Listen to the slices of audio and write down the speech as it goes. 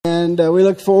And we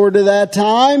look forward to that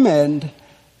time. And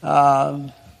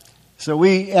so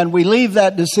we leave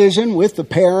that decision with the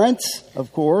parents,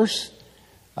 of course.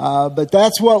 But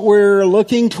that's what we're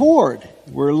looking toward.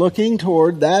 We're looking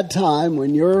toward that time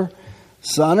when your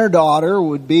son or daughter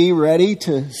would be ready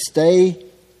to stay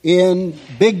in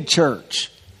big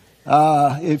church,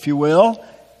 if you will.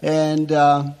 And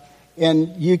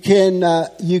you can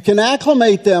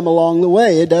acclimate them along the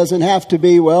way. It doesn't have to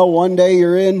be, well, one day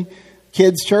you're in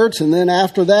kids' church and then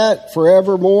after that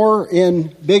forevermore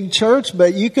in big church.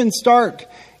 But you can start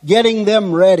getting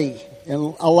them ready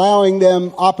and allowing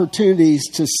them opportunities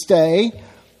to stay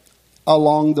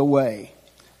along the way.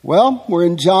 Well, we're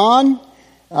in John.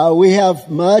 We have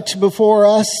much before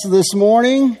us this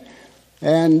morning.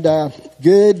 And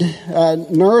good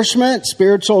nourishment,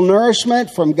 spiritual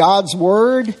nourishment from God's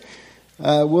Word.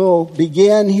 We'll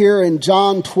begin here in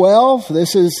John 12.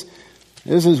 This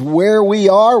is where we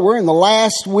are. We're in the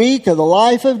last week of the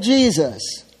life of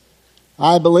Jesus.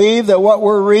 I believe that what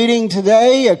we're reading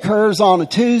today occurs on a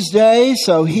Tuesday,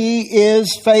 so he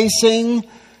is facing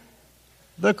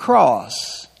the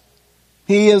cross.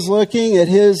 He is looking at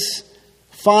his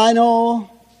final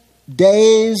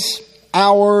days,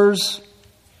 hours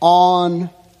on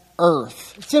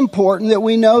earth. It's important that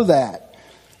we know that.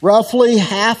 Roughly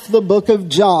half the book of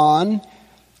John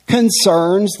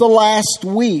concerns the last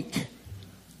week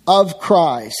of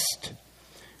Christ.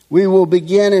 We will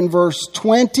begin in verse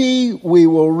 20. We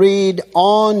will read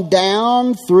on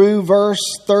down through verse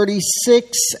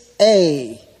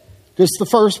 36a. Just the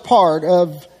first part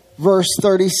of verse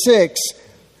 36.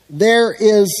 There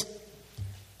is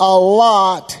a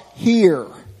lot here.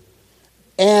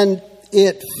 And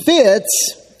it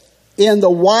fits in the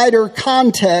wider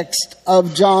context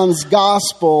of John's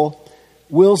gospel.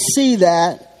 We'll see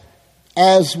that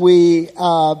as we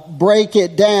break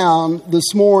it down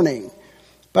this morning.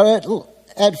 But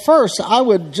at first, I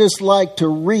would just like to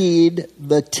read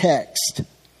the text.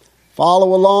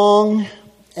 Follow along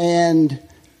and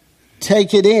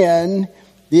take it in.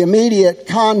 The immediate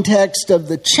context of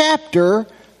the chapter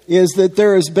is that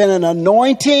there has been an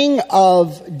anointing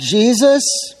of Jesus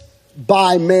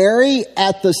by Mary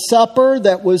at the supper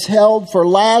that was held for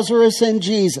Lazarus and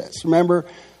Jesus. Remember,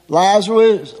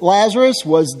 Lazarus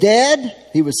was dead.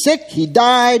 He was sick. He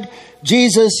died.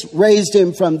 Jesus raised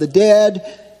him from the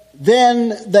dead.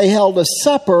 Then they held a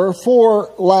supper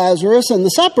for Lazarus, and the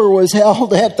supper was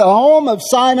held at the home of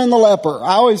Simon the leper.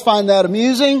 I always find that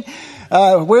amusing.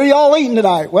 Where are y'all eating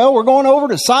tonight? Well, we're going over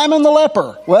to Simon the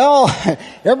leper. Well,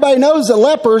 everybody knows that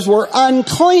lepers were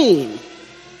unclean.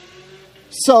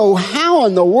 So how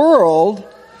in the world?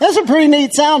 That's a pretty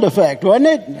neat sound effect, wasn't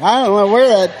it? I don't know where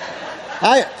that...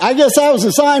 I guess that was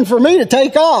a sign for me to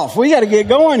take off. We got to get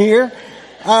going here.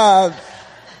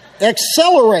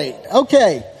 Accelerate.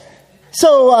 Okay.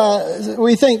 So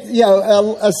we think,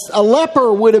 a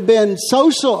leper would have been a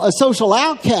social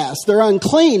outcast. They're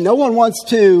unclean. No one wants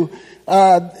to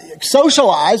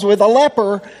socialize with a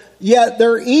leper, yet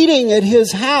they're eating at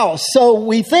his house. So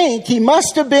we think he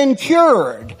must have been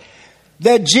cured.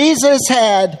 That Jesus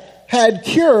had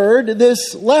cured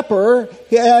this leper,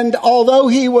 and although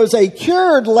he was a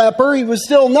cured leper, he was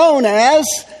still known as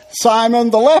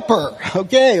Simon the leper.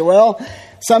 Okay, well,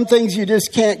 some things you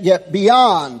just can't get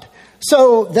beyond.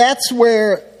 So that's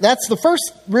the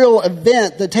first real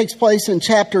event that takes place in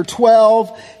chapter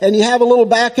 12, and you have a little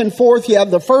back and forth. You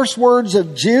have the first words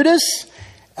of Judas.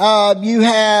 You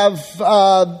have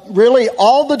really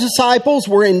all the disciples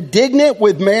were indignant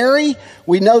with Mary.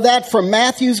 We know that from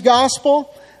Matthew's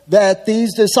gospel, that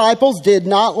these disciples did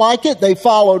not like it. They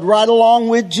followed right along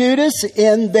with Judas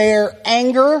in their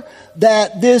anger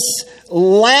that this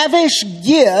lavish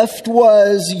gift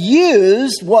was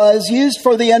used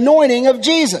for the anointing of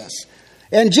Jesus.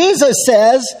 And Jesus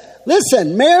says,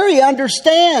 listen, Mary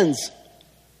understands.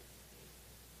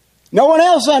 No one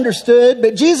else understood,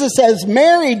 but Jesus says,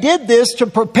 Mary did this to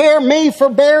prepare me for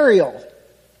burial.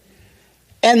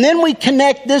 And then we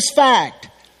connect this fact.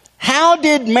 How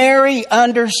did Mary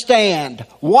understand?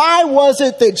 Why was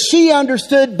it that she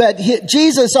understood, but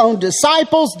Jesus' own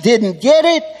disciples didn't get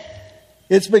it?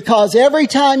 It's because every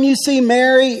time you see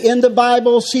Mary in the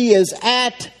Bible, she is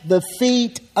at the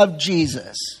feet of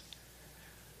Jesus.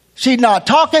 She's not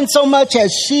talking so much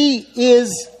as she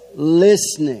is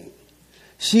listening.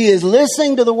 She is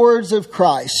listening to the words of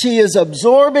Christ. She is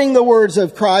absorbing the words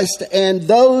of Christ, and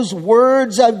those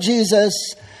words of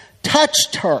Jesus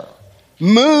touched her,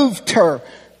 moved her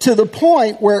to the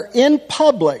point where in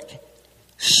public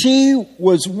she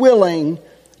was willing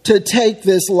to take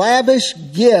this lavish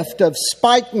gift of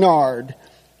spikenard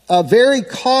a very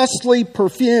costly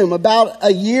perfume, about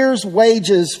a year's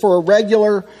wages for a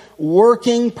regular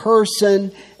working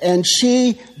person, and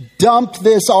she dumped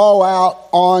this all out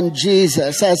on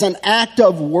Jesus as an act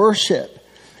of worship.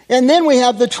 And then we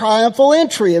have the triumphal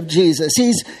entry of Jesus.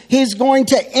 He's going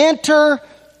to enter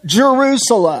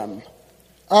Jerusalem.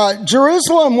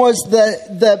 Jerusalem was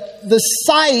the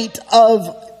site of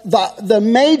the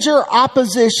major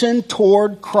opposition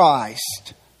toward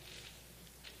Christ.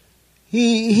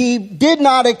 He did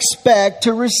not expect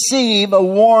to receive a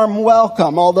warm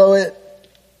welcome, although it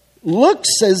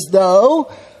looks as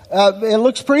though it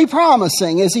looks pretty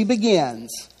promising as he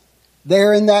begins.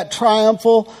 There in that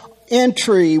triumphal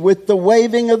entry with the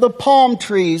waving of the palm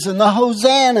trees and the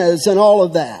hosannas and all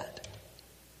of that.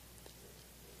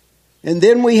 And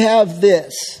then we have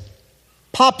this.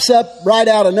 Pops up right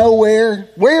out of nowhere.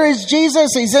 Where is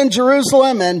Jesus? He's in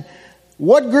Jerusalem. And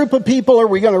what group of people are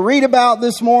we going to read about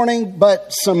this morning? But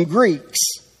some Greeks.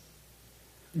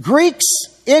 Greeks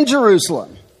in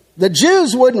Jerusalem. The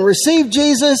Jews wouldn't receive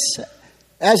Jesus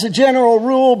as a general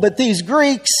rule, but these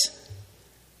Greeks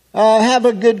have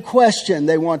a good question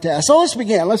they want to ask. So let's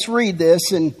begin. Let's read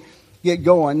this and get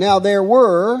going. Now there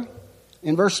were,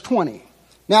 in verse 20,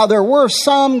 now there were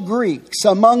some Greeks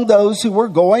among those who were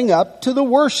going up to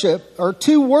worship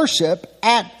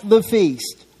at the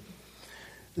feast.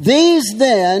 These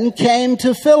then came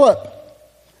to Philip,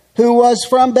 who was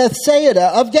from Bethsaida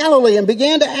of Galilee, and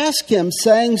began to ask him,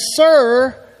 saying,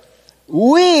 Sir,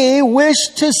 we wish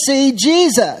to see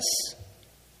Jesus.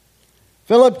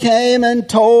 Philip came and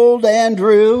told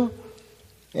Andrew,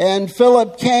 and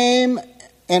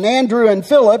Andrew and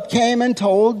Philip came and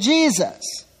told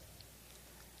Jesus.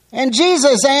 And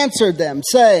Jesus answered them,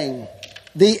 saying,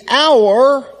 The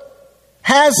hour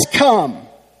has come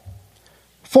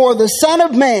for the Son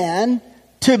of Man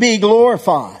to be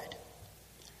glorified.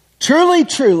 Truly,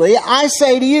 truly, I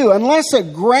say to you, unless a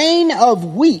grain of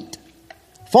wheat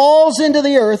falls into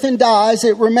the earth and dies,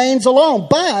 it remains alone.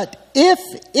 But if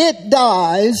it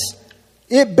dies,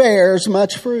 it bears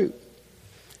much fruit.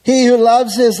 He who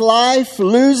loves his life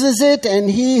loses it, and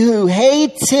he who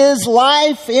hates his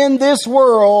life in this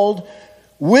world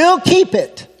will keep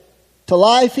it to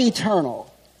life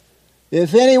eternal.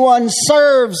 If anyone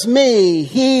serves me,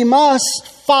 he must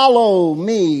follow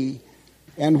me,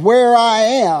 and where I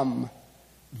am,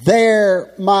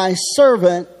 there my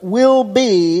servant will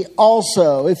be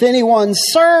also. If anyone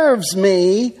serves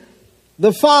me,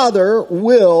 the Father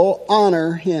will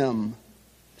honor him.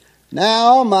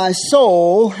 Now my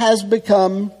soul has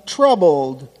become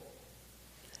troubled.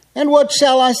 And what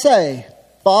shall I say?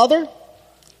 Father,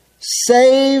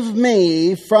 save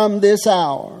me from this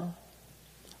hour.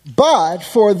 But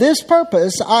for this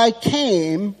purpose I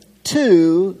came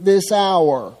to this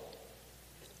hour.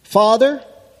 Father,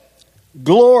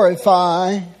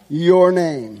 glorify your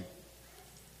name.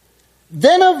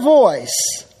 Then a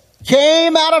voice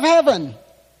came out of heaven.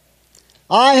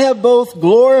 I have both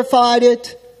glorified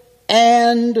it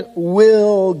and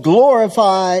will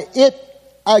glorify it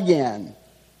again.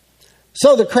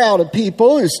 So the crowd of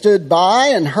people who stood by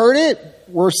and heard it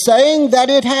were saying that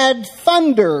it had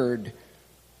thundered.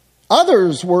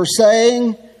 Others were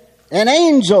saying, an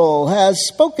angel has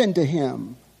spoken to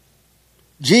him.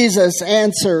 Jesus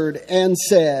answered and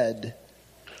said,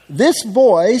 This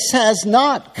voice has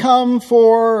not come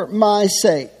for my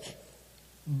sake,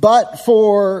 but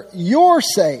for your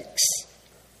sakes.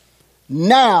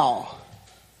 Now,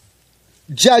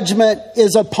 judgment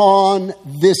is upon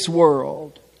this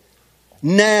world.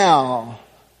 Now,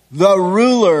 the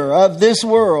ruler of this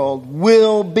world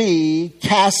will be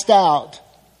cast out.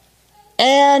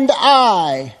 And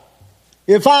I,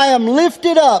 if I am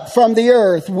lifted up from the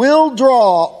earth, will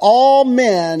draw all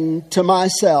men to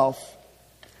myself.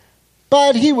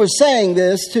 But he was saying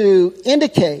this to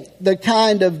indicate the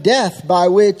kind of death by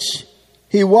which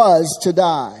he was to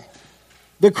die.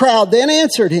 The crowd then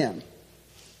answered him,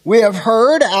 We have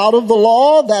heard out of the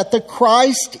law that the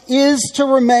Christ is to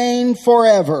remain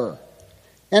forever.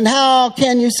 And how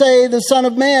can you say the Son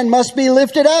of Man must be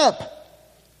lifted up?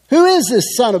 Who is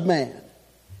this Son of Man?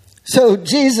 So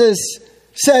Jesus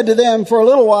said to them, For a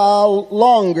little while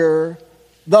longer,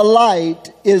 the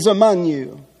light is among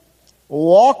you.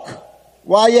 Walk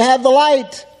while you have the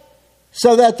light,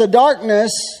 so that the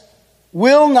darkness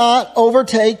will not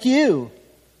overtake you.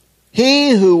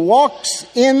 He who walks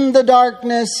in the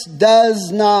darkness does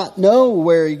not know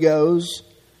where he goes.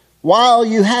 While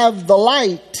you have the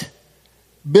light,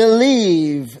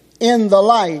 believe in the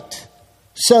light,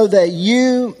 so that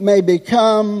you may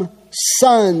become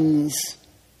sons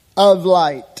of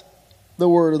light. The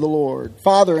word of the Lord.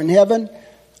 Father in heaven,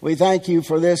 We thank you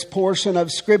for this portion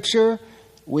of Scripture.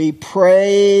 We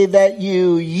pray that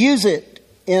you use it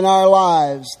in our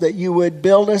lives, that you would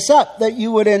build us up, that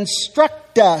you would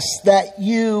instruct us, that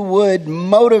you would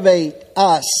motivate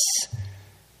us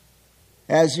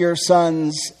as your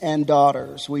sons and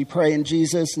daughters. We pray in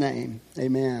Jesus' name.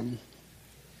 Amen.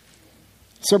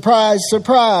 Surprise,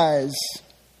 surprise.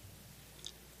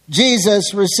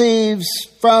 Jesus receives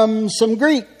from some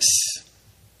Greeks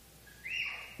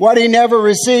what he never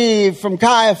received from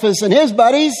Caiaphas and his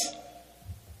buddies,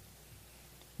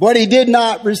 what he did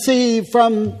not receive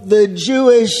from the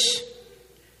Jewish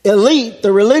elite,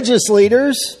 the religious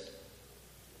leaders.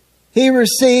 He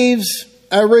receives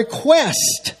a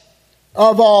request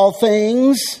of all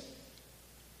things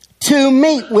to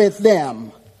meet with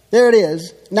them. There it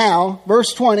is. Now,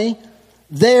 verse 20,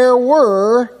 there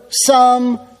were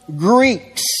some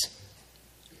Greeks.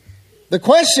 The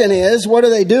question is, what are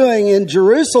they doing in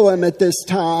Jerusalem at this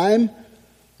time?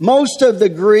 Most of the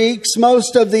Greeks,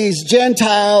 most of these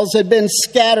Gentiles had been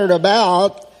scattered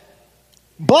about,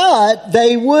 but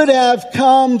they would have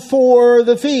come for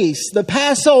the feast. The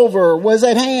Passover was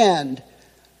at hand.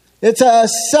 It's a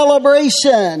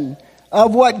celebration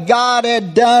of what God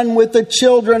had done with the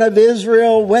children of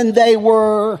Israel when they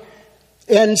were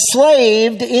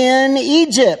enslaved in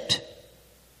Egypt.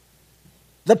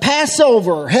 The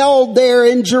Passover held there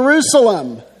in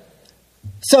Jerusalem.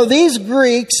 So these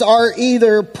Greeks are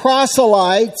either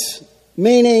proselytes,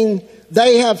 meaning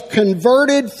they have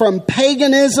converted from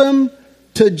paganism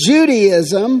to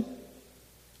Judaism,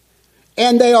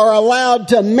 and they are allowed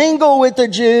to mingle with the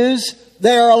Jews.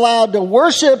 They are allowed to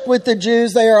worship with the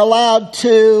Jews. They are allowed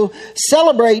to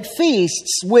celebrate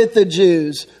feasts with the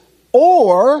Jews.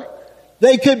 Or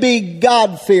they could be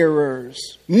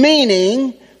God-fearers,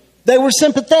 meaning they were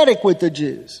sympathetic with the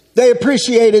Jews. They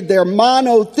appreciated their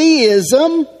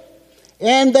monotheism,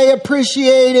 and they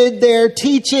appreciated their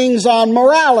teachings on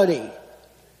morality.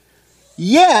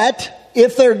 Yet,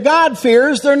 if they're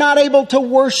God-fearers, they're not able to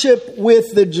worship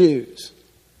with the Jews.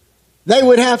 They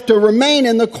would have to remain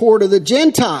in the court of the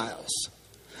Gentiles.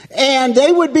 And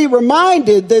they would be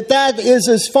reminded that that is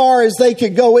as far as they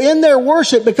could go in their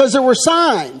worship, because there were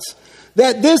signs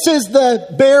that this is the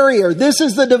barrier, this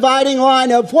is the dividing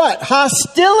line of what?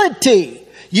 Hostility.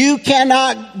 You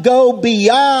cannot go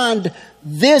beyond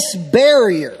this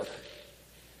barrier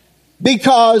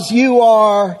because you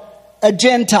are a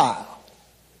Gentile.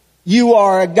 You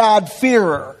are a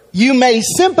God-fearer. You may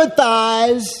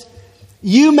sympathize.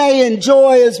 You may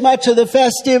enjoy as much of the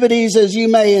festivities as you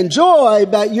may enjoy,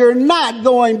 but you're not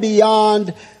going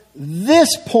beyond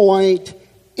this point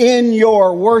in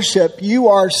your worship. You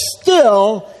are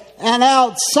still an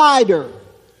outsider.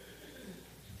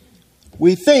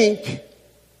 We think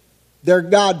they're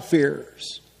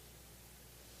God-fearers.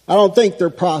 I don't think they're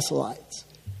proselytes.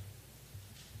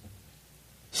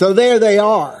 So there they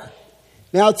are.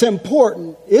 Now it's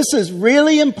important. This is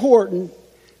really important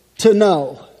to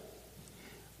know.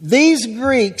 These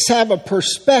Greeks have a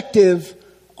perspective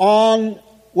on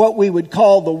what we would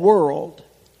call the world.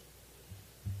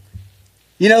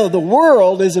 You know, the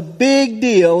world is a big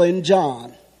deal in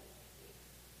John.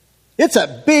 It's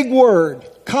a big word,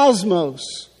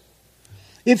 cosmos.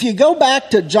 If you go back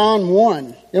to John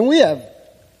 1, and we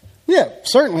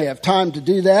certainly have time to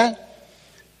do that.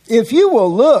 If you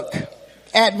will look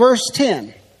at verse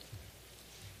 10.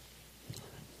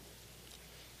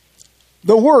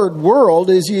 The word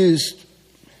world is used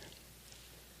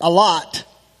a lot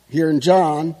here in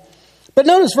John. But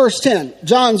notice verse 10.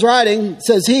 John's writing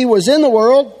says he was in the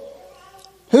world.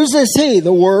 Who's this he?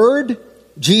 The Word,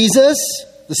 Jesus,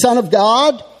 the Son of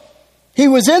God. He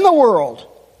was in the world.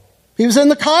 He was in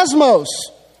the cosmos.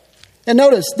 And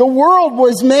notice, the world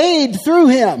was made through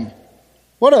him.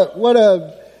 What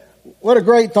a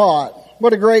great thought.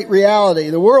 What a great reality.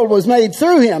 The world was made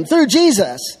through him, through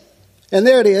Jesus. And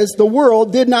there it is. The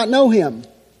world did not know him.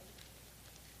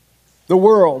 The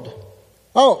world.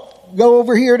 Oh, go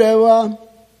over here to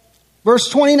verse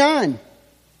 29.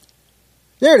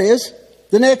 There it is.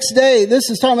 The next day, this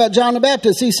is talking about John the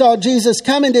Baptist. He saw Jesus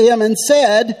coming to him and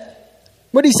said,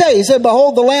 what did he say? He said,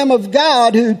 behold the Lamb of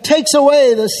God who takes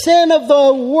away the sin of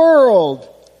the world.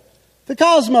 The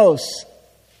cosmos.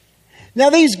 Now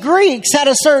these Greeks had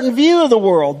a certain view of the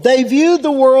world. They viewed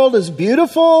the world as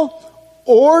beautiful,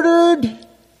 ordered.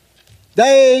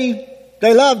 They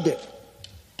loved it.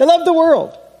 They loved the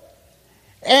world.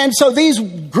 And so these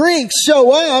Greeks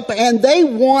show up and they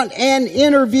want an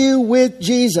interview with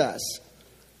Jesus.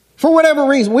 For whatever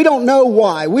reason, we don't know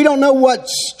why. We don't know what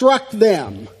struck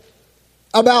them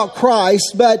about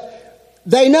Christ, but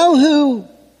they know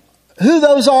who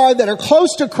those are that are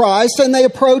close to Christ, and they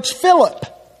approach Philip.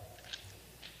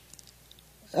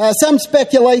 Some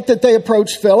speculate that they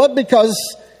approached Philip because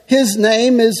his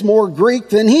name is more Greek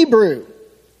than Hebrew.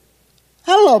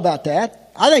 I don't know about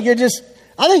that. I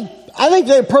think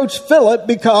they approached Philip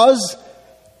because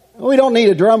we don't need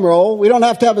a drum roll. We don't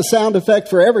have to have a sound effect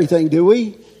for everything, do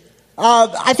we?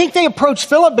 I think they approached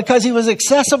Philip because he was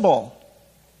accessible.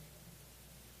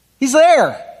 He's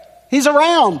there. He's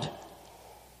around.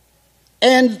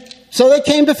 And so they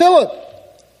came to Philip.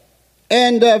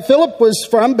 And Philip was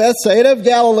from Bethsaida of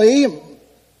Galilee,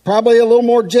 probably a little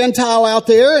more Gentile out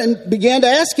there, and began to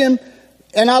ask him.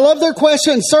 And I love their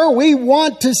question, "Sir, we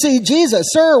want to see Jesus.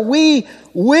 Sir, we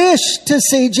wish to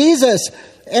see Jesus."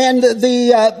 And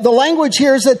the language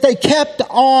here is that they kept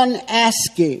on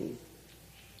asking.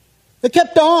 They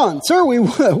kept on. "Sir, we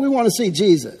want to see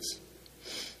Jesus."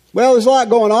 Well, there's a lot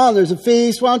going on. There's a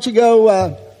feast. Why don't you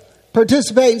go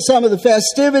participate in some of the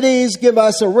festivities? Give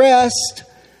us a rest.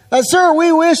 "Sir,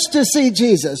 we wish to see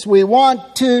Jesus. We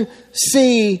want to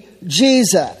see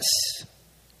Jesus."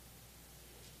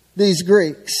 These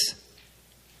Greeks.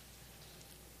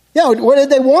 What did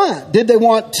they want? Did they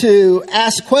want to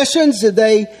ask questions?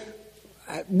 We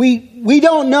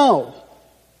don't know.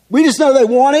 We just know they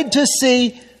wanted to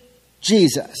see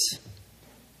Jesus.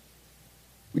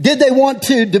 Did they want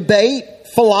to debate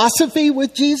philosophy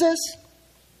with Jesus?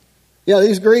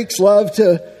 These Greeks love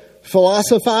to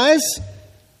philosophize.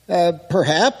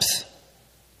 Perhaps.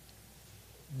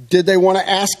 Did they want to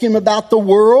ask him about the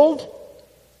world?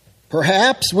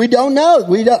 Perhaps. We don't know.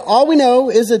 All we know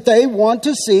is that they want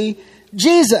to see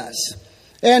Jesus.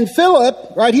 And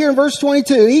Philip, right here in verse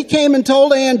 22, he came and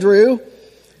told Andrew.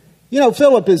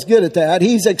 Philip is good at that.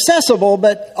 He's accessible,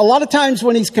 but a lot of times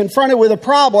when he's confronted with a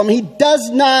problem, he does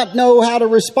not know how to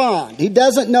respond. He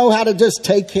doesn't know how to just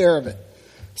take care of it.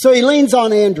 So he leans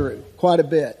on Andrew quite a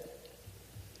bit.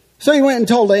 So he went and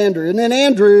told Andrew. And then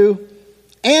Andrew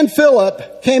and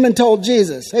Philip came and told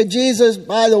Jesus. "Hey, Jesus,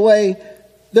 by the way,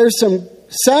 there's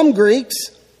some Greeks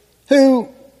who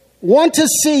want to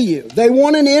see you. They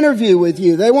want an interview with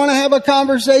you. They want to have a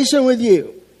conversation with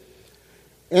you."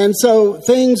 And so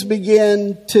things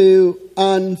begin to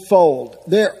unfold.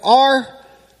 There are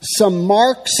some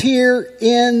marks here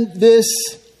in this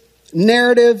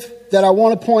narrative that I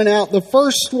want to point out. The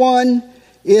first one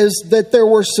is that there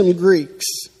were some Greeks.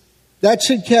 That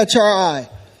should catch our eye.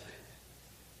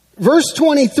 Verse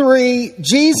 23,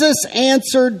 Jesus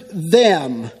answered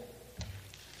them.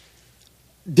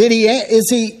 Is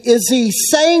he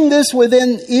saying this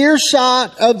within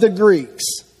earshot of the Greeks?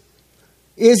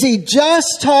 Is he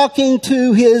just talking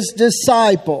to his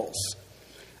disciples?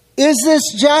 Is this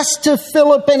just to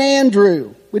Philip and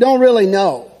Andrew? We don't really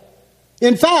know.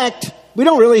 In fact, we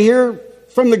don't really hear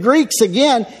from the Greeks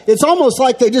again. It's almost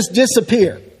like they just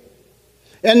disappear.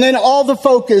 And then all the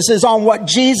focus is on what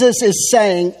Jesus is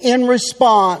saying in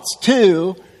response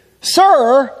to,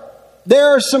 "Sir, there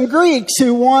are some Greeks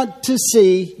who want to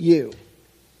see you.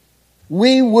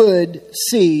 We would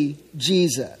see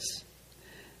Jesus."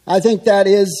 I think that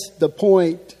is the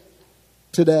point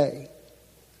today.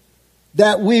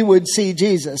 That we would see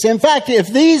Jesus. In fact, if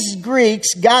these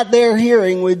Greeks got their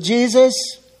hearing with Jesus,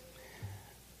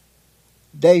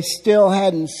 they still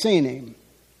hadn't seen him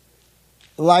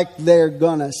like they're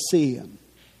gonna see him.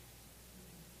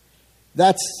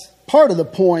 That's part of the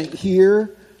point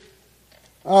here.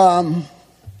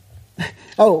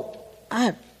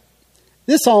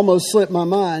 This almost slipped my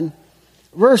mind.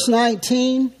 Verse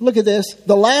 19, look at this.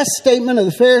 The last statement of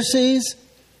the Pharisees,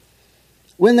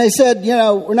 when they said,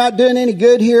 we're not doing any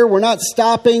good here. We're not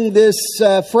stopping this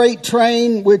freight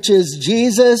train, which is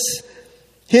Jesus,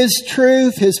 his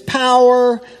truth, his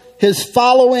power, his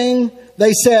following.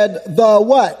 They said, the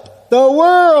what? The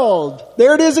world.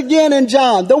 There it is again in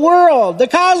John. The world, the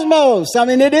cosmos.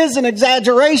 It is an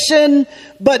exaggeration,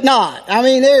 but not.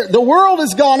 The world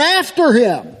has gone after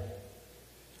him.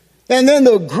 And then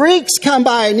the Greeks come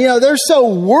by and, they're so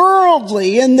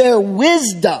worldly in their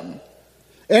wisdom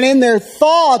and in their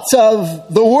thoughts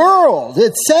of the world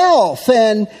itself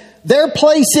and their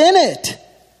place in it.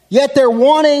 Yet they're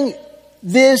wanting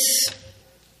this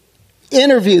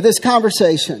interview, this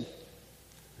conversation.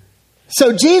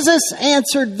 So Jesus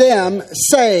answered them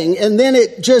saying, and then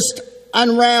it just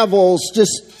unravels,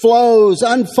 just flows,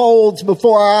 unfolds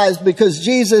before our eyes, because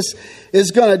Jesus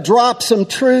is going to drop some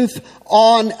truth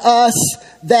on us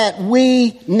that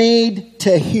we need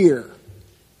to hear.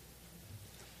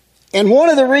 And one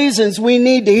of the reasons we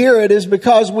need to hear it is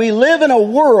because we live in a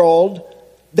world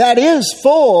that is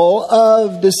full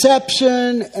of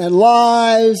deception and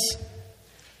lies.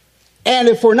 And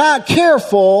if we're not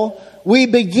careful, we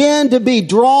begin to be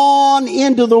drawn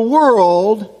into the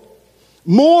world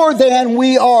more than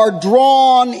we are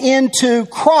drawn into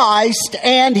Christ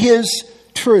and His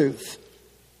truth.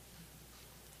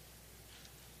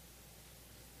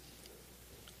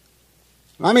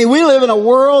 I mean, we live in a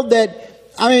world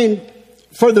that,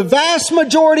 for the vast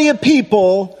majority of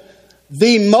people,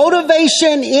 the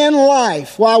motivation in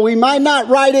life, while we might not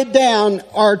write it down,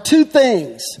 are two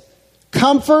things: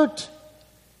 comfort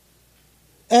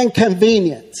and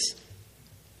convenience.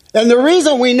 And the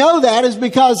reason we know that is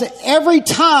because every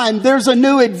time there's a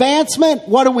new advancement,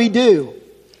 what do?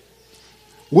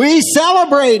 We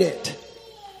celebrate it.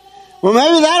 Well,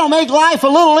 maybe that'll make life a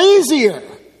little easier.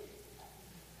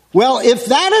 Well, if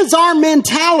that is our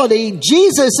mentality,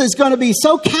 Jesus is going to be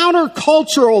so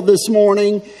countercultural this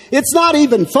morning, it's not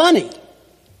even funny.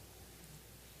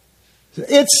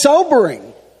 It's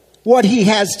sobering what He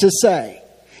has to say.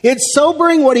 It's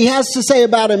sobering what He has to say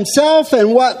about Himself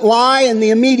and what lie in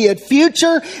the immediate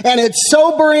future. And it's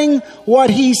sobering what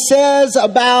He says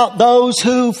about those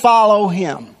who follow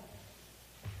Him.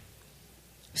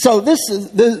 So this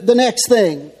is the next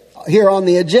thing here on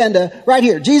the agenda. Right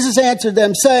here, Jesus answered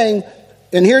them saying,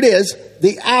 and here it is,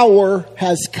 the hour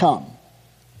has come.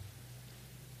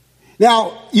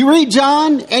 Now, you read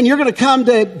John, and you're going to come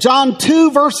to John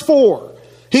 2, verse 4.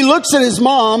 He looks at his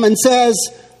mom and says,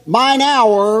 mine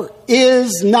hour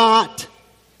is not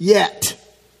yet.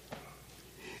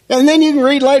 And then you can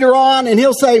read later on, and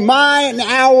he'll say, mine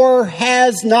hour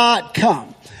has not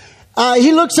come.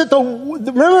 He looks at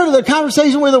remember the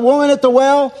conversation with the woman at the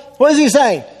well? What does he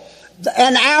say?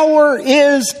 An hour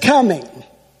is coming.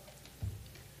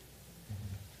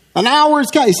 An hour is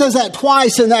coming. He says that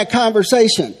twice in that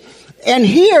conversation. And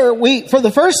here, for the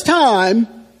first time,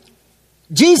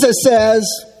 Jesus says,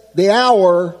 the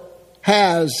hour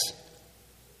has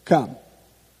come.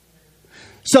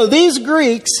 So these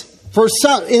Greeks,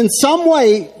 in some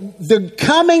way, the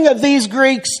coming of these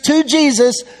Greeks to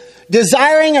Jesus,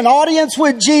 desiring an audience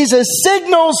with Jesus,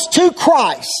 signals to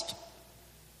Christ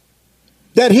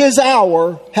that His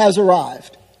hour has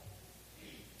arrived.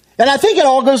 And I think it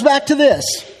all goes back to this.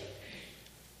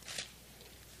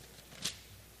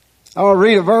 I want to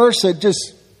read a verse that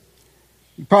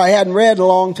you probably hadn't read in a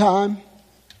long time.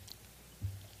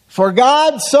 For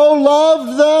God so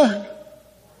loved the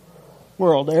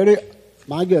world. There it is.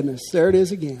 My goodness, there it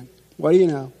is again. What do you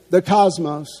know? The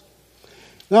cosmos.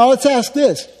 Now let's ask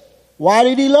this. Why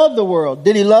did He love the world?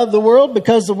 Did He love the world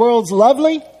because the world's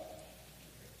lovely?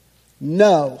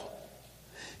 No.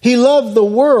 He loved the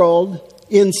world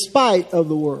in spite of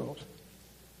the world.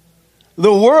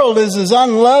 The world is as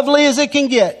unlovely as it can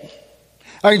get.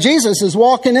 Jesus is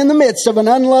walking in the midst of an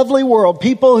unlovely world.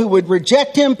 People who would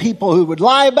reject Him, people who would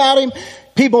lie about Him,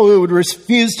 people who would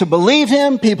refuse to believe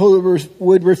Him, people who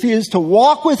would refuse to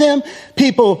walk with Him,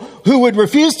 people who would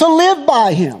refuse to live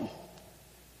by Him.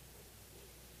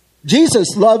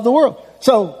 Jesus loved the world.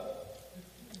 So,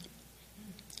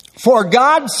 for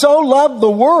God so loved the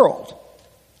world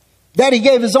that He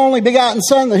gave His only begotten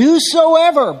Son, that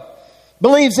whosoever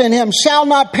believes in Him shall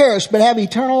not perish but have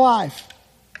eternal life.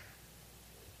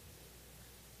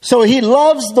 So He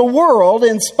loves the world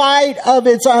in spite of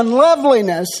its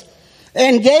unloveliness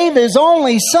and gave His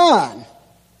only Son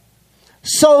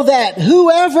so that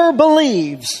whoever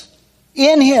believes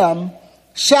in Him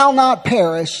shall not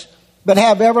perish but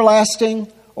have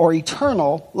everlasting or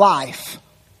eternal life.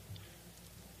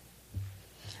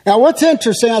 Now, what's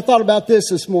interesting, I thought about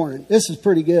this morning. This is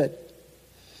pretty good.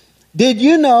 Did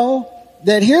you know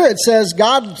that here it says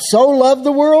God so loved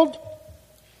the world?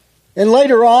 And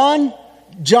later on,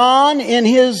 John in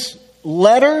his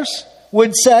letters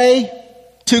would say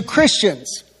to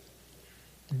Christians,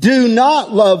 do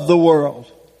not love the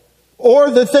world or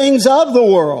the things of the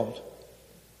world.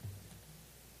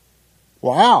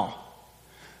 Wow.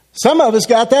 Some of us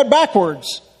got that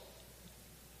backwards.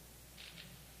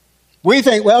 We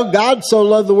think, well, God so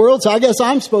loved the world, so I guess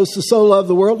I'm supposed to so love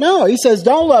the world. No, He says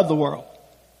don't love the world.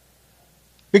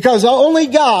 Because only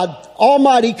God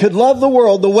Almighty could love the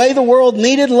world the way the world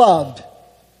needed loved.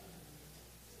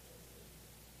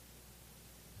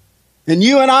 And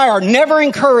you and I are never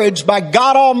encouraged by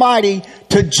God Almighty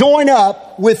to join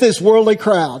up with this worldly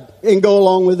crowd and go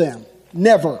along with them.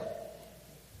 Never.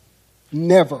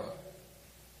 Never.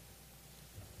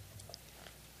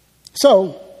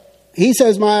 So, He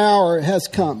says, my hour has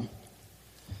come.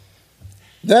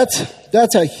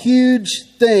 That's a huge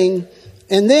thing.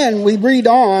 And then we read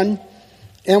on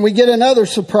and we get another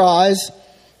surprise.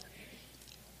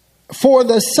 For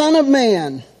the Son of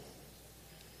Man.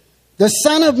 The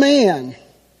Son of Man.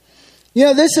 You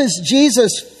know, this is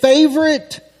Jesus'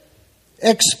 favorite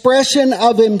expression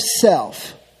of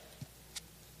himself.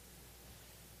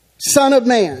 Son of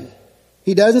man.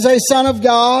 He doesn't say Son of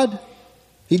God.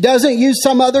 He doesn't use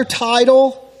some other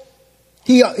title.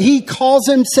 He calls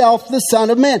himself the Son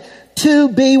of Man. To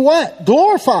be what?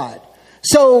 Glorified.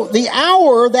 So the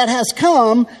hour that has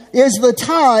come is the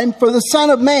time for the Son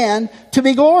of Man to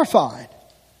be glorified.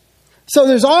 So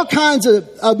there's all kinds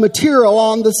of material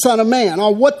on the Son of Man,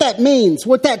 on what that means,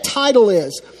 what that title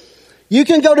is. You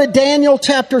can go to Daniel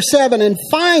chapter 7 and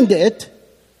find it.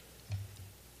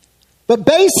 But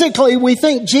basically, we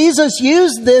think Jesus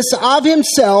used this of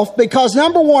himself because,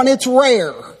 number one, it's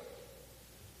rare.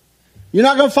 You're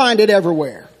not going to find it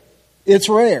everywhere. It's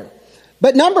rare.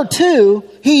 But number two,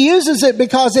 he uses it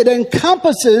because it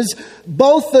encompasses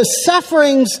both the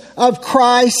sufferings of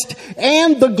Christ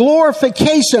and the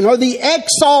glorification or the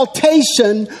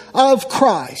exaltation of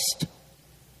Christ.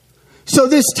 So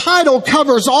this title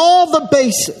covers all the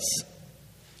bases.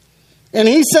 And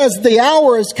he says the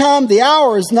hour has come, the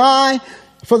hour is nigh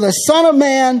for the Son of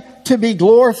Man to be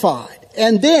glorified.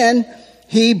 And then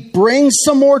he brings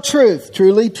some more truth.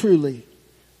 Truly, truly.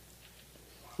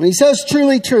 When he says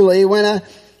truly, truly, when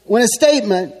a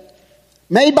statement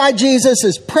made by Jesus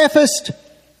is prefaced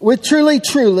with truly,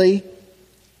 truly,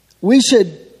 we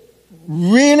should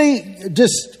really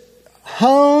just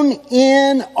hone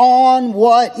in on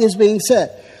what is being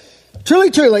said. Truly,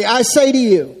 truly, I say to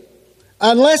you,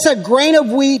 unless a grain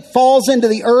of wheat falls into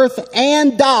the earth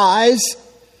and dies,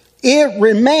 it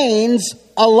remains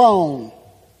alone.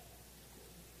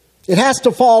 It has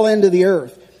to fall into the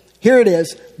earth. Here it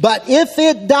is. But if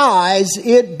it dies,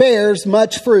 it bears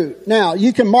much fruit. Now,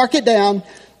 you can mark it down.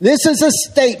 This is a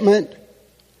statement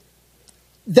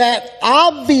that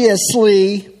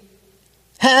obviously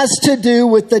has to do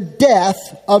with the death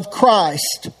of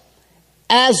Christ,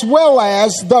 as well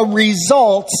as the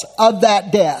results of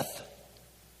that death.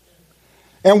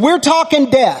 And we're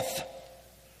talking death.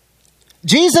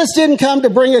 Jesus didn't come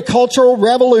to bring a cultural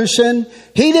revolution.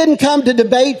 He didn't come to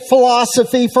debate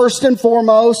philosophy first and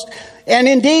foremost. And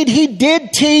indeed, he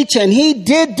did teach and he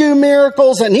did do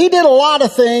miracles and he did a lot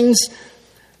of things.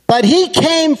 But he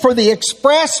came for the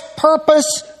express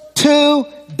purpose to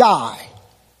die.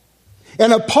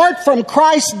 And apart from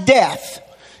Christ's death,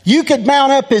 you could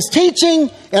mount up his teaching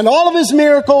and all of his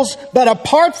miracles, but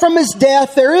apart from his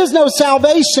death, there is no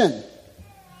salvation.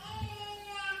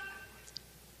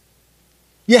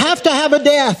 You have to have a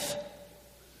death.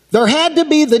 There had to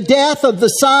be the death of the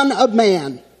Son of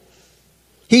Man.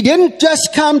 He didn't just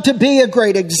come to be a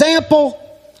great example.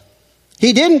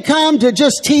 He didn't come to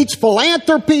just teach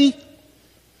philanthropy.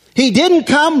 He didn't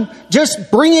come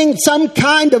just bringing some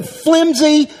kind of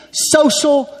flimsy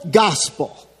social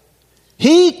gospel.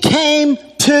 He came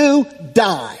to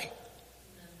die.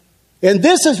 And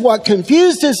this is what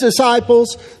confused his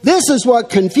disciples. This is what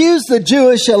confused the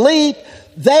Jewish elite.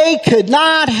 They could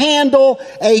not handle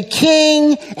a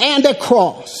king and a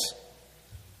cross.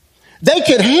 They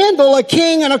could handle a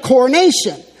king and a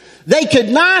coronation. They could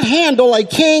not handle a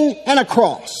king and a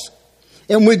cross.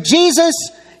 And with Jesus,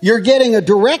 you're getting a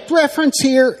direct reference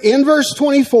here in verse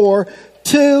 24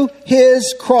 to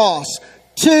his cross,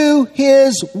 to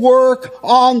his work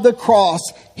on the cross,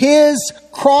 his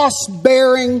cross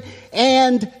bearing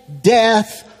and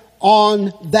death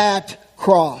on that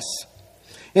cross.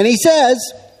 And he says,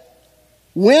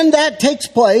 when that takes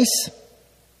place,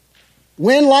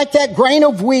 when like that grain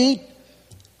of wheat,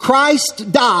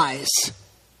 Christ dies,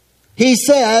 he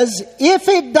says, if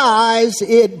it dies,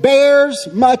 it bears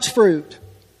much fruit.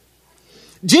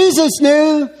 Jesus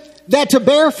knew that to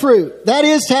bear fruit, that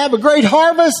is to have a great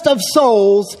harvest of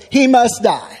souls, he must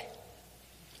die.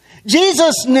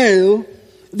 Jesus knew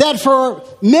that for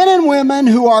men and women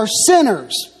who are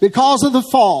sinners because of the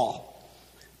fall,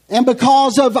 and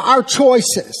because of our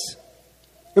choices,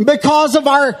 and because of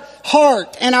our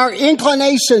heart and our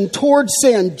inclination towards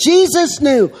sin, Jesus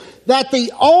knew that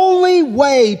the only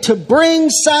way to bring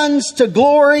sons to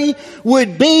glory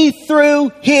would be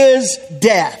through his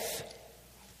death.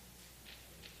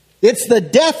 It's the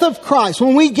death of Christ.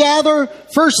 When we gather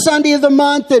first Sunday of the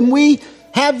month and we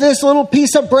have this little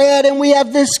piece of bread and we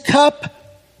have this cup,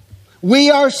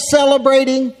 we are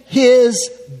celebrating his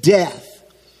death.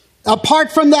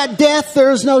 Apart from that death,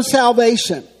 there is no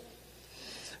salvation.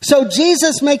 So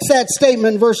Jesus makes that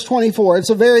statement in verse 24. It's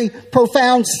a very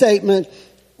profound statement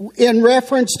in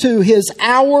reference to his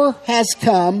hour has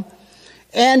come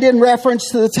and in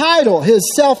reference to the title, his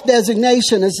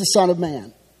self-designation as the Son of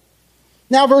Man.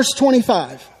 Now, verse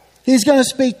 25. He's going to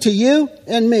speak to you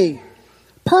and me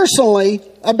personally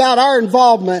about our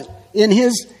involvement in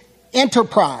his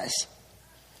enterprise.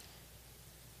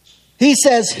 He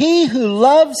says, he who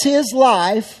loves his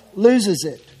life loses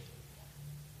it.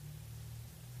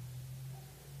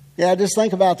 Yeah, just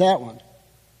think about that one.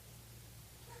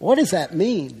 What does that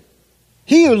mean?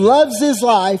 He who loves his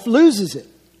life loses it.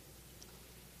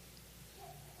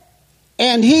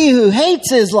 And he who hates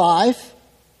his life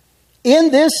in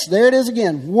this, there it is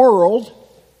again, world,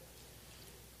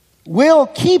 will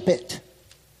keep it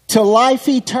to life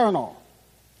eternal.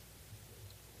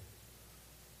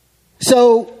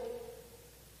 So,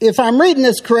 if I'm reading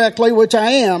this correctly, which I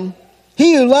am,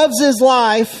 he who loves his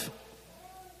life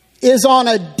is on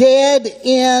a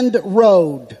dead-end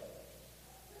road.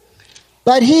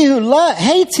 But he who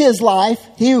hates his life,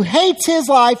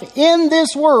 in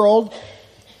this world,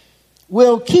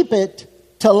 will keep it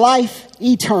to life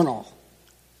eternal.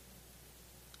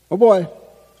 Oh boy,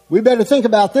 we better think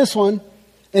about this one.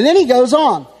 And then he goes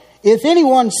on. If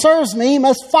anyone serves me, he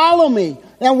must follow me.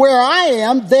 And where I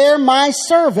am, there my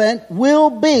servant will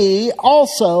be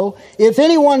also. If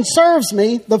anyone serves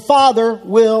me, the Father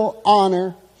will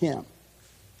honor him.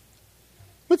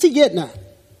 What's he getting at?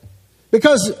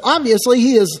 Because obviously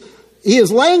he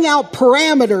is laying out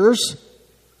parameters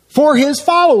for his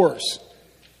followers.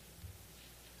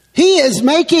 He's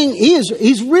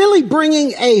really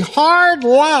bringing a hard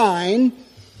line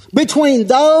between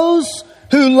those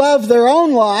who love their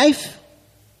own life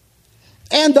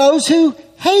and those who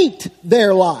hate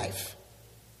their life.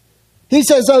 He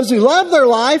says those who love their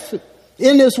life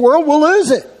in this world will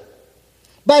lose it.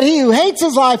 But he who hates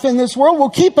his life in this world will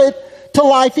keep it to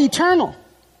life eternal.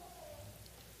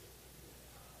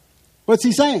 What's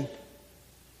he saying?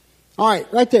 All right,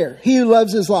 right there. He who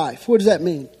loves his life. What does that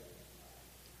mean?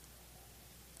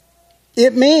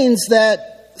 It means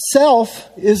that self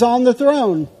is on the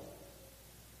throne.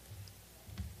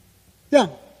 Yeah,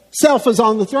 self is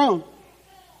on the throne.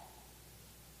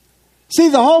 See,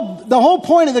 the whole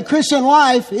point of the Christian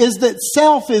life is that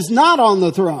self is not on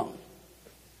the throne.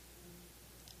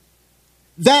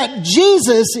 That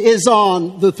Jesus is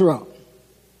on the throne.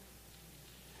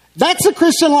 That's the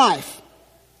Christian life.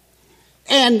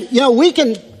 And, we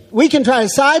can try to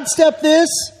sidestep this.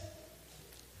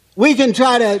 We can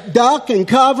try to duck and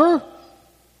cover.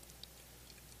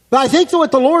 But I think that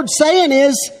what the Lord's saying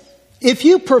is, if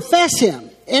you profess Him,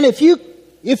 and if you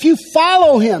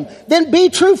follow Him, then be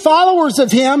true followers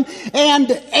of Him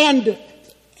and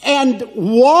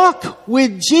walk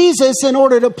with Jesus in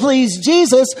order to please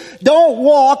Jesus. Don't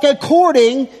walk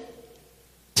according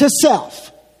to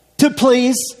self, to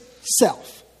please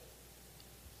self.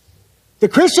 The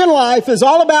Christian life is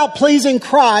all about pleasing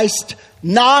Christ,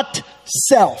 not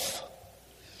self.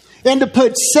 And to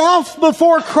put self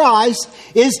before Christ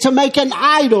is to make an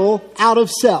idol out of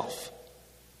self.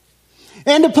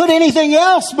 And to put anything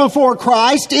else before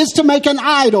Christ is to make an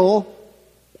idol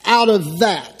out of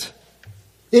that.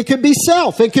 It could be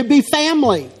self. It could be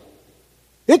family.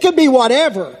 It could be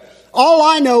whatever. All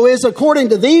I know is, according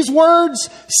to these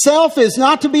words, self is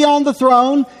not to be on the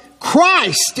throne.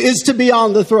 Christ is to be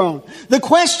on the throne. The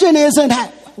question isn't,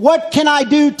 what can I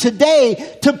do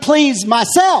today to please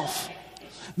myself?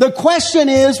 The question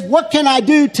is, what can I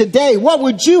do today? What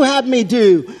would you have me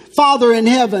do, Father in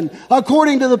heaven,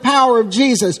 according to the power of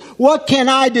Jesus? What can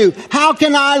I do? How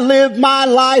can I live my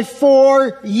life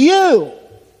for you,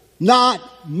 not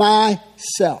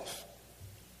myself?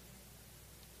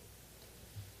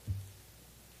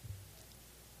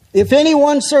 If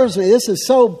anyone serves me, this is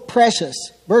so precious.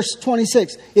 Verse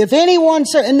 26. If anyone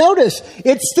serves, and notice,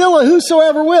 it's still a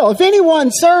whosoever will. If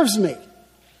anyone serves me.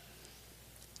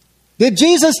 Did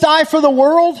Jesus die for the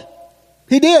world?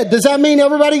 He did. Does that mean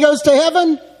everybody goes to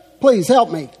heaven? Please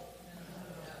help me.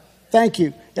 Thank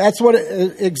you. That's what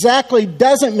it exactly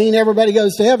doesn't mean everybody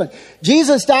goes to heaven.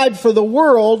 Jesus died for the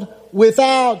world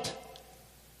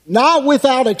not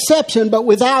without exception, but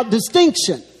without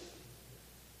distinction.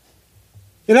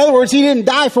 In other words, He didn't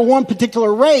die for one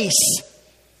particular race.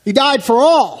 He died for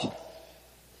all.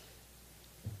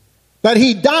 But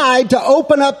He died to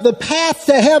open up the path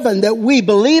to heaven, that we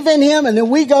believe in Him and that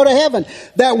we go to heaven.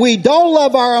 That we don't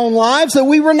love our own lives, that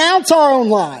we renounce our own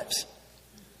lives.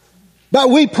 But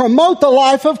we promote the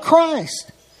life of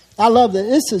Christ. I love that.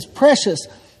 This is precious.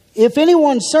 If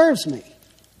anyone serves me,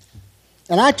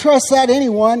 and I trust that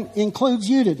anyone includes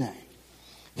you today,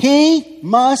 he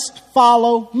must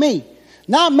follow me.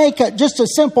 Not make just a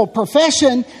simple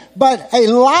profession, but a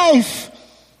life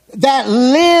that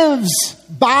lives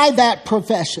by that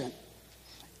profession.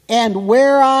 And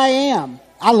where I am,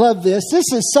 I love this. This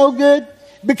is so good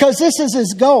because this is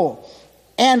his goal.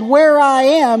 And where I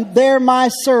am, there my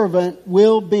servant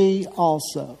will be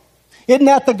also. Isn't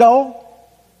that the goal?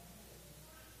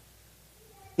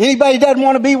 Anybody doesn't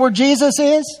want to be where Jesus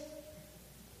is?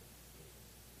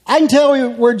 I can tell you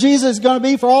where Jesus is going to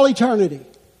be for all eternity.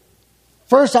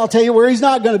 First, I'll tell you where he's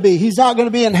not going to be. He's not going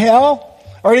to be in hell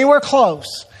or anywhere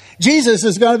close. Jesus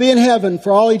is going to be in heaven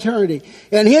for all eternity.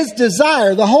 And his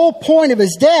desire, the whole point of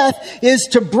his death, is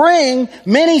to bring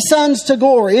many sons to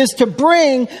glory, is to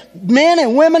bring men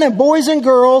and women and boys and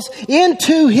girls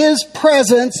into his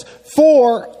presence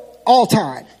for all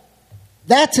time.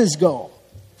 That's his goal.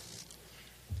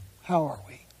 How are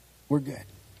we? We're good.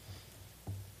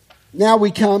 Now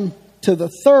we come to the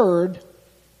third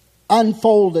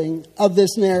unfolding of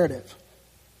this narrative.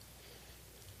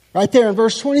 Right there in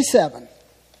verse 27.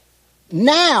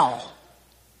 Now,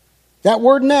 that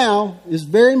word now is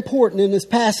very important in this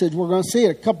passage. We're going to see it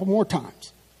a couple more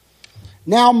times.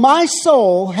 Now my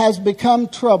soul has become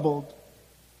troubled.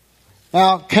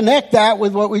 Now connect that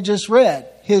with what we just read.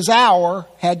 His hour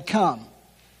had come.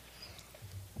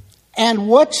 And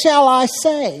what shall I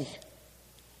say?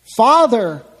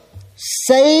 Father,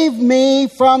 save me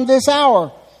from this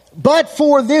hour. But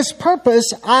for this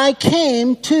purpose I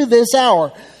came to this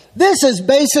hour. This is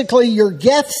basically your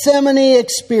Gethsemane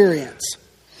experience.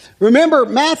 Remember,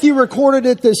 Matthew recorded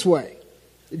it this way.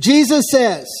 Jesus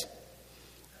says,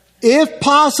 if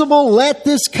possible, let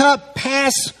this cup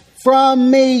pass from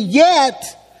me,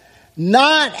 yet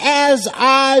not as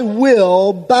I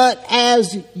will, but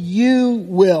as you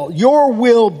will. Your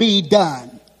will be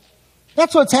done.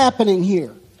 That's what's happening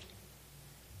here.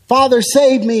 Father,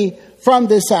 save me from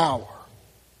this hour.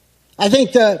 I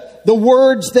think the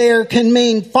words there can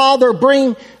mean, Father,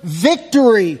 bring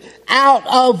victory out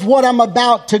of what I'm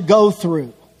about to go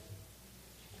through.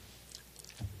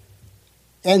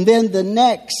 And then the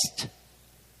next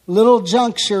little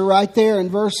juncture right there in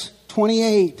verse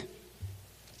 28.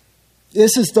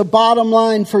 This is the bottom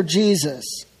line for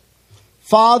Jesus.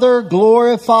 Father,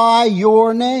 glorify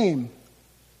your name.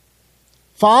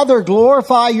 Father,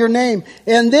 glorify your name.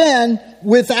 And then,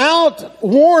 without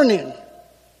warning,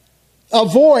 a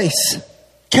voice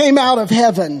came out of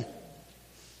heaven.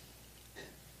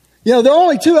 You know, there are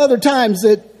only two other times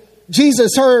that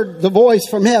Jesus heard the voice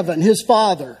from heaven, his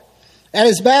Father. At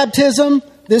his baptism,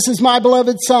 this is my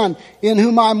beloved Son, in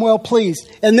whom I'm well pleased.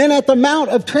 And then at the Mount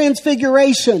of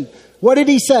Transfiguration, what did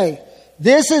he say?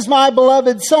 This is my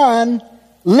beloved Son,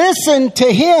 listen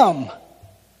to him.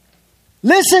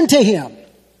 Listen to him.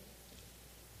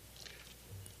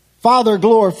 Father,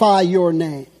 glorify your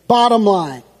name. Bottom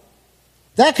line.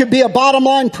 That could be a bottom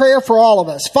line prayer for all of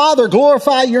us. Father,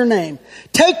 glorify your name.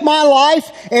 Take my life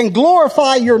and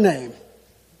glorify your name.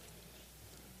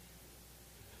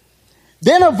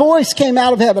 Then a voice came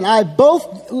out of heaven. I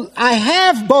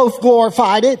have both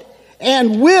glorified it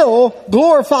and will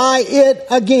glorify it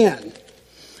again.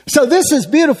 So this is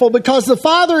beautiful because the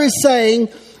Father is saying,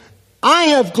 I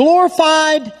have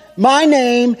glorified my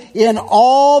name in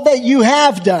all that you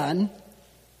have done.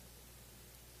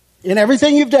 In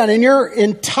everything you've done, in your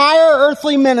entire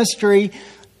earthly ministry,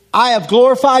 I have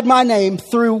glorified my name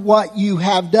through what you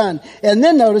have done. And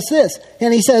then notice this.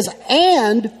 And he says,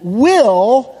 and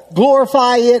will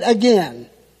glorify it again.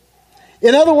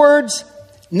 In other words,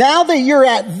 now that you're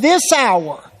at this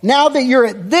hour, now that you're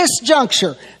at this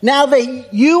juncture, now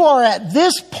that you are at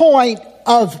this point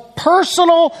of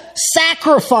personal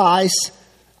sacrifice,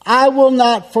 I will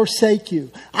not forsake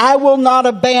you. I will not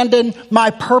abandon my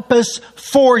purpose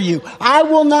for you. I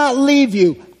will not leave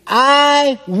you.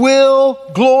 I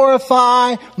will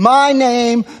glorify my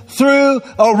name through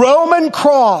a Roman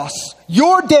cross.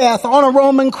 Your death on a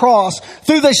Roman cross,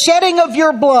 through the shedding of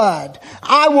your blood,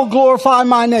 I will glorify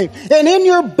my name. And in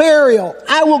your burial,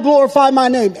 I will glorify my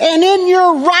name. And in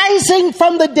your rising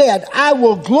from the dead, I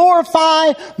will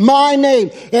glorify my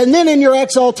name. And then in your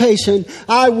exaltation,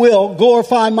 I will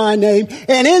glorify my name.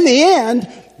 And in the end,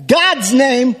 God's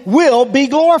name will be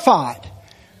glorified.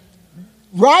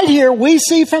 Right here, we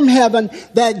see from heaven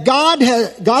that God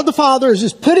the Father is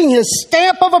just putting his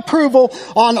stamp of approval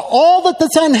on all that the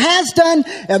Son has done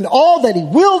and all that he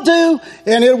will do,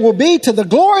 and it will be to the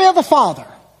glory of the Father.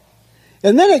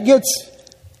 And then it gets,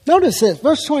 notice this,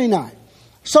 verse 29.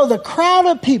 So the crowd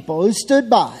of people who stood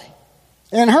by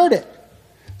and heard it.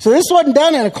 So this wasn't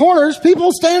done in a corner, there's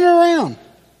people standing around.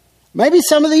 Maybe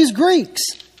some of these Greeks.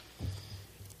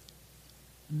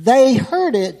 They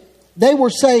heard it. They were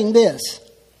saying this.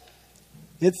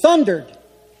 It thundered.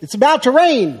 It's about to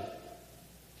rain.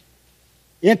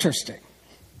 Interesting.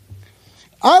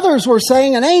 Others were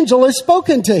saying an angel has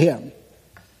spoken to him.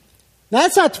 Now,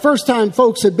 that's not the first time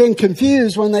folks had been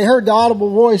confused when they heard the audible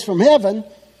voice from heaven,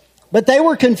 but they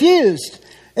were confused.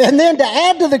 And then to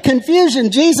add to the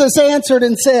confusion, Jesus answered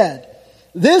and said,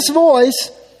 this voice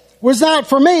was not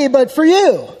for me, but for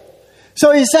you.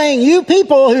 So he's saying, you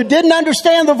people who didn't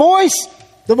understand the voice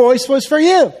was for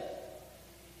you.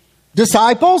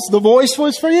 Disciples, the voice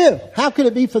was for you. How could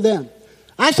it be for them?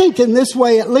 I think in this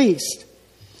way at least.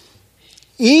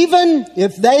 Even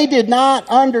if they did not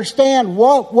understand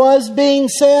what was being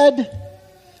said,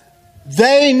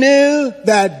 they knew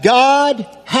that God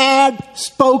had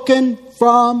spoken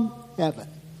from heaven.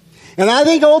 And I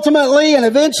think ultimately and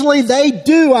eventually they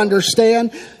do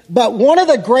understand. But one of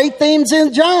the great themes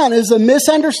in John is the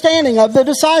misunderstanding of the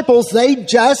disciples. They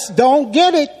just don't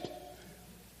get it.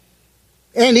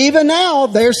 And even now,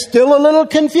 they're still a little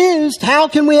confused. How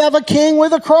can we have a king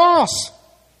with a cross?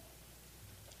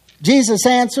 Jesus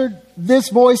answered, this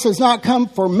voice has not come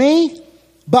for me,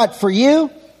 but for you.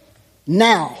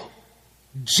 Now,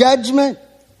 judgment.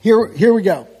 Here we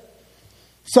go.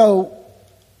 So,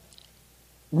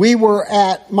 we were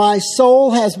at, my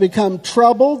soul has become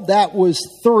troubled. That was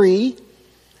 3.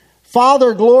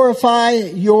 Father, glorify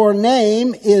your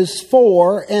name is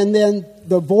 4. And then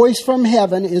the voice from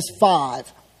heaven is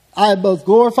 5. I have both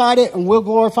glorified it and will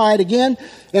glorify it again.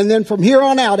 And then from here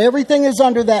on out, everything is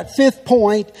under that 5th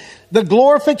point, the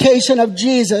glorification of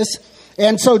Jesus.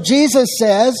 And so Jesus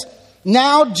says,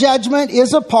 now judgment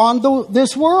is upon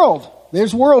this world.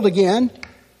 There's world again.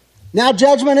 Now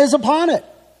judgment is upon it.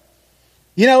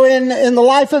 You know, in the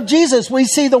life of Jesus, we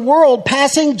see the world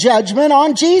passing judgment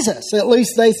on Jesus. At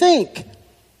least they think.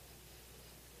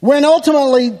 When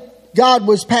ultimately God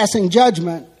was passing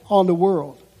judgment on the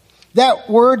world. That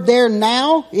word there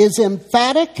now is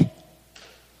emphatic.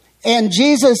 And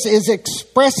Jesus is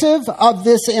expressive of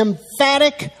this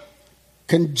emphatic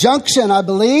conjunction, I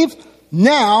believe.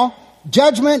 Now,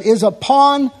 judgment is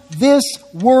upon this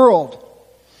world.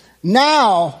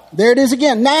 Now, there it is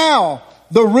again. Now,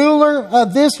 the ruler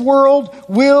of this world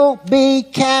will be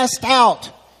cast out.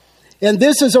 And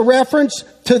this is a reference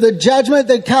to the judgment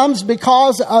that comes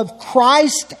because of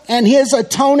Christ and his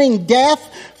atoning death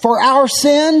for our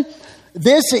sin.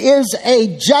 This is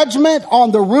a judgment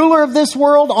on the ruler of this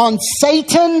world, on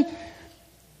Satan,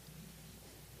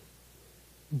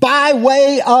 by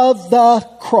way of the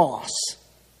cross.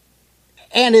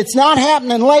 And it's not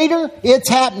happening later, it's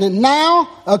happening now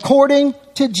according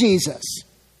to Jesus.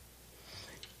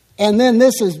 And then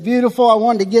this is beautiful. I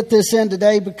wanted to get this in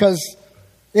today because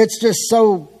it's just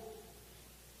so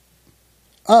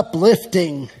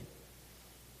uplifting.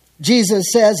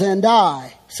 Jesus says, and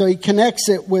I. So he connects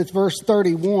it with verse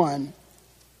 31.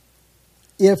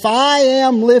 If I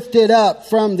am lifted up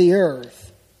from the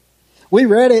earth. We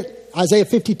read it, Isaiah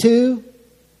 52.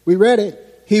 We read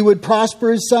it. He would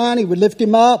prosper his son. He would lift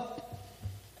him up.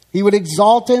 He would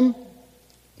exalt him.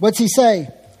 What's he say?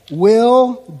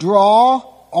 Will draw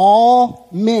all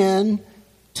men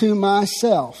to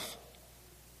myself.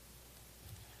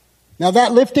 Now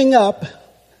that lifting up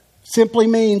simply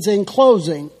means, in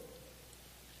closing,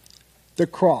 the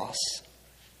cross.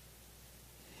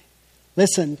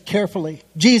 Listen carefully.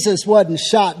 Jesus wasn't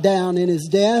shot down in his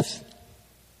death.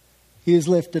 He was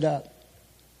lifted up.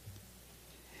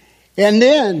 And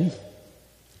then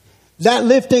that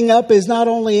lifting up is not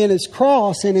only in his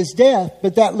cross, in his death,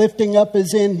 but that lifting up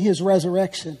is in his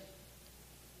resurrection.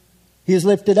 He is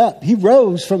lifted up. He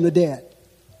rose from the dead.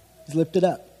 He's lifted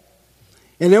up.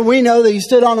 And then we know that he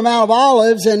stood on the Mount of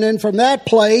Olives, and then from that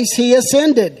place he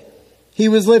ascended. He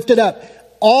was lifted up.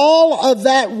 All of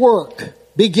that work,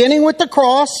 beginning with the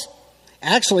cross,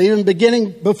 actually even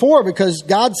beginning before, because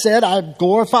God said, I've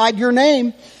glorified your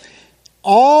name.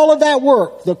 All of that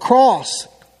work, the cross,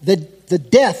 the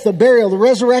death, the burial, the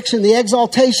resurrection, the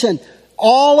exaltation,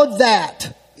 all of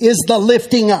that is the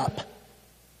lifting up.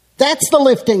 That's the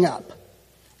lifting up.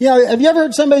 You know, have you ever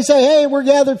heard somebody say, hey, we're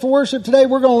gathered for worship today,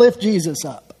 we're going to lift Jesus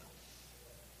up?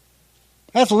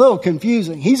 That's a little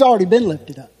confusing. He's already been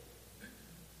lifted up.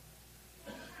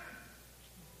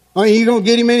 Are you going to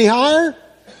get him any higher?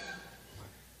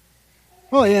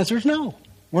 Well, the answer is no.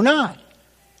 We're not.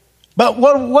 But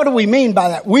what do we mean by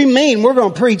that? We mean we're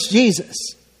going to preach Jesus.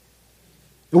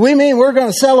 We mean we're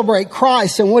going to celebrate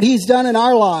Christ and what he's done in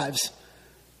our lives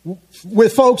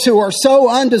with folks who are so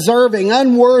undeserving,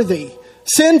 unworthy,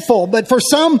 sinful, but for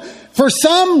some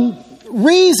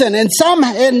reason and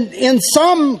in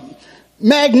some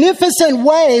magnificent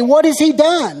way, what has he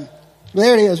done?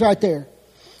 There it is right there.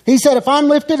 He said, if I'm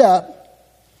lifted up,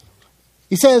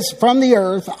 he says, from the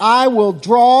earth, I will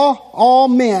draw all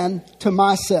men to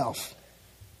myself.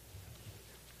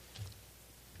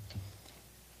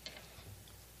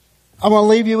 I want to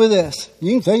leave you with this.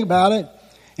 You can think about it.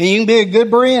 And you can be a good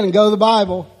Berean and go to the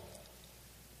Bible.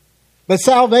 But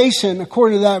salvation,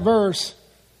 according to that verse,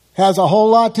 has a whole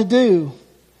lot to do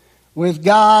with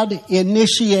God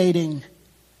initiating.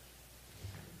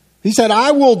 He said,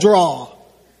 I will draw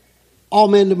all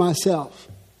men to myself.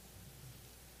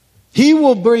 He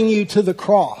will bring you to the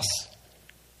cross.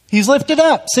 He's lifted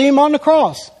up. See him on the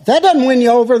cross. If that doesn't win you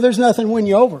over, there's nothing to win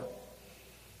you over.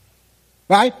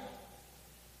 Right?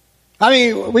 I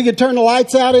mean, we could turn the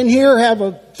lights out in here, have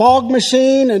a fog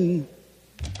machine and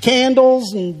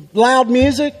candles and loud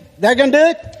music. That going to do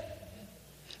it?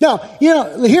 No,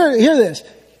 hear this.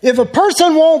 If a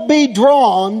person won't be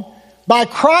drawn by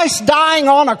Christ dying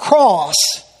on a cross,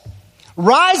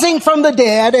 rising from the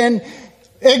dead, and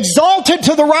exalted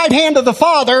to the right hand of the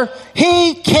Father,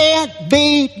 he can't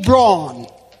be drawn.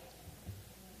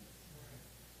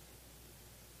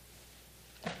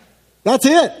 That's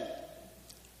it.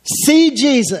 See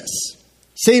Jesus.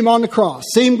 See him on the cross.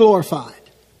 See him glorified.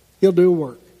 He'll do a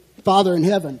work. Father in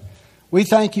heaven, we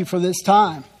thank you for this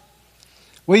time.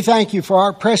 We thank you for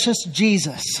our precious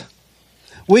Jesus.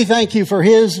 We thank you for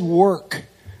his work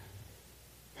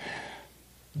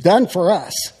done for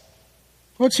us.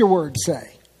 What's your word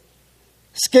say?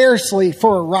 Scarcely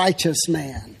for a righteous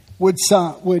man would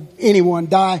anyone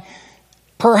die.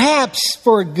 Perhaps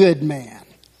for a good man,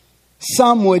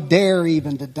 some would dare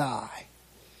even to die.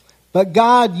 But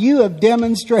God, you have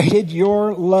demonstrated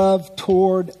your love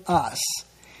toward us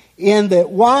in that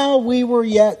while we were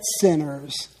yet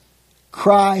sinners,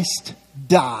 Christ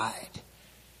died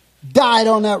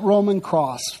on that Roman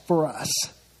cross for us.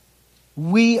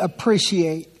 We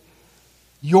appreciate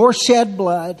your shed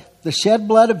blood, the shed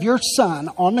blood of your Son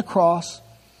on the cross.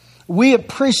 We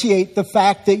appreciate the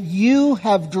fact that you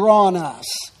have drawn us.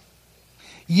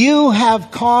 You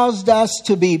have caused us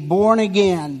to be born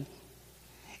again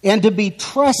and to be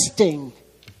trusting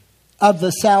of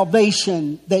the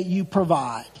salvation that you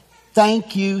provide.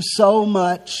 Thank you so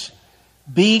much.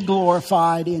 Be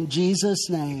glorified in Jesus'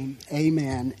 name.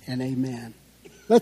 Amen and amen.